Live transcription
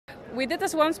We did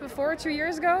this once before, 2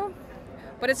 years ago,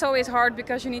 but it's always hard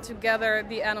because you need to gather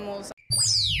the animals.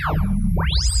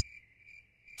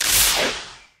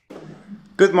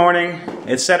 Good morning,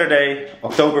 it's Saturday,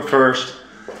 October 1st,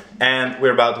 and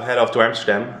we're about to head off to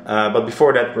Amsterdam. But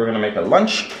before that we're gonna make a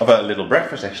lunch, of a little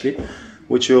breakfast actually,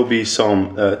 which will be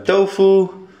some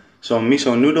tofu, some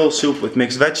miso noodle soup with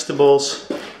mixed vegetables,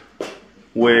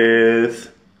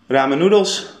 with ramen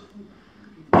noodles,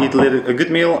 eat a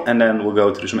good meal, and then we'll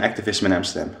go to do some activism in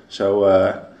Amsterdam. So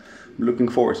I'm looking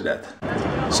forward to that.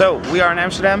 So we are in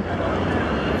Amsterdam,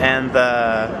 and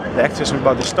the activism is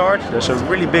about to start. There's a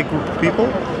really big group of people,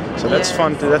 so that's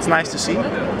fun. That's nice to see.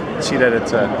 See that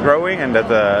it's growing and that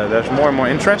there's more and more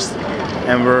interest.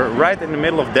 And we're right in the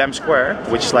middle of Dam Square,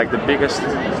 which is like the biggest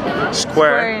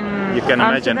square you can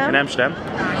imagine in Amsterdam.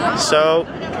 So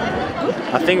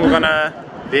I think we're gonna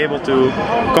be able to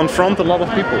confront a lot of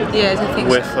people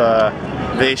with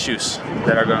the issues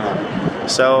that are going on.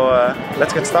 So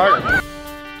let's get started.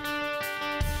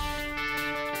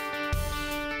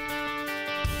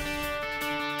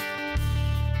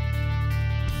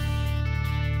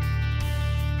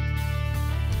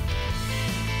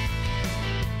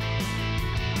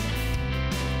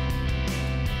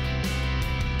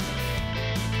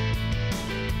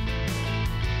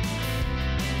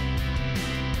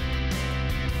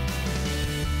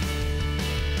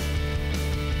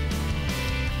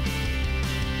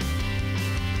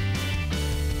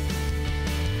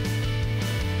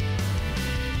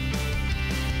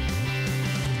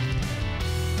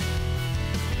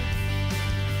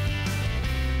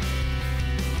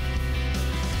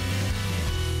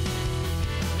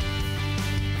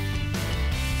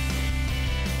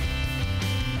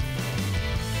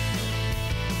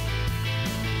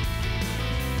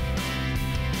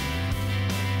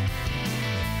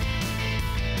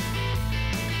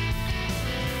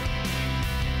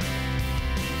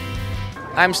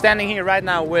 I'm standing here right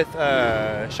now with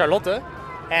Charlotte,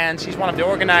 and she's one of the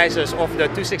organizers of the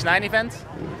 269 event.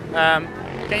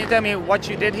 Can you tell me what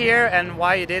you did here and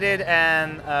why you did it,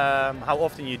 and how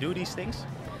often you do these things?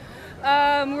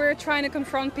 We're trying to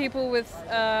confront people with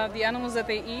the animals that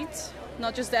they eat.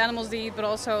 Not just the animals they eat, but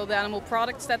also the animal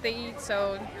products that they eat.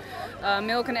 So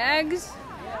milk and eggs.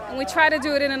 And we try to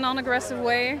do it in a non-aggressive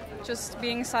way, just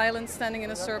being silent, standing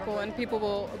in a circle, and people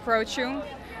will approach you.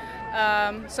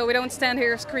 So we don't stand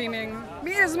here screaming,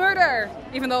 "Meat is murder!"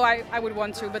 Even though I would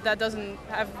want to, but that doesn't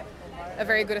have a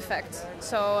very good effect.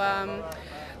 So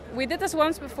we did this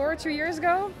once before, 2 years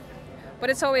ago, but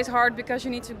it's always hard because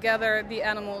you need to gather the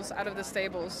animals out of the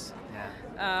stables.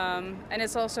 And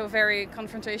it's also very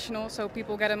confrontational, so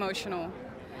people get emotional.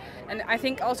 And I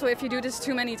think also if you do this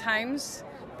too many times,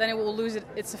 then it will lose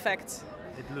its effect.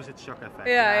 It loses its shock effect.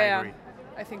 Yeah, I yeah. agree.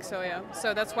 I think so, yeah.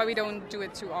 So that's why we don't do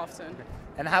it too often. Okay.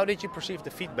 And how did you perceive the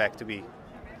feedback to be?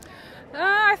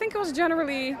 I think it was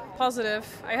generally positive.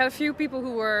 I had a few people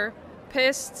who were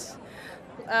pissed.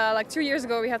 Like 2 years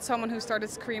ago we had someone who started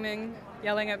screaming,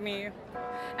 yelling at me.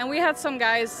 And we had some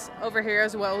guys over here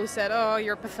as well who said, "Oh,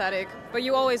 you're pathetic." But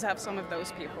you always have some of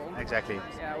those people. Exactly.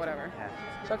 Yeah, whatever.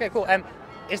 Yeah. So, okay, cool. And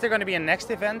is there going to be a next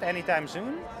event anytime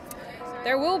soon?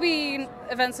 There will be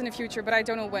events in the future, but I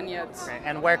don't know when yet. Okay.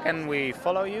 And where can we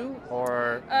follow you?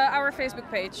 Or our Facebook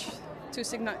page,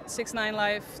 269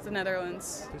 Live, the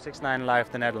Netherlands. 269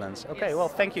 Live, the Netherlands. Okay, Yes. well,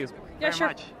 thank you Yeah, very sure.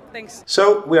 much. Thanks.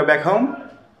 So we are back home,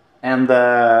 and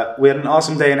we had an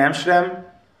awesome day in Amsterdam.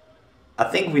 I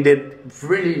think we did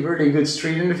really good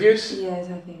street interviews. Yes,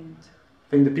 I think. I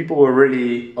think the people were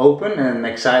really open and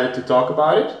excited to talk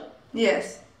about it.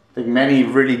 Yes. I think many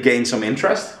really gained some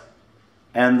interest.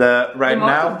 And right Most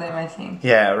now, of them, I think.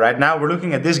 yeah, right now we're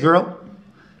looking at this girl,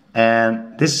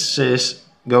 and this is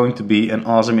going to be an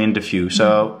awesome interview.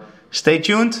 So stay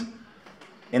tuned.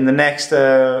 In the next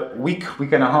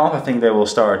week and a half, I think they will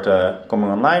start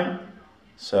coming online.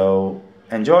 So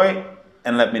enjoy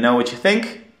and let me know what you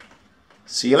think.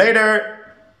 See you later.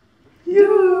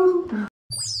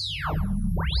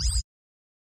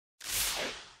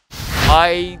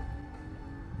 I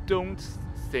don't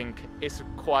think it's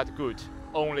quite good,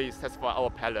 only satisfy our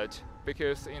palate,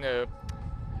 because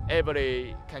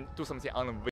everybody can do something on the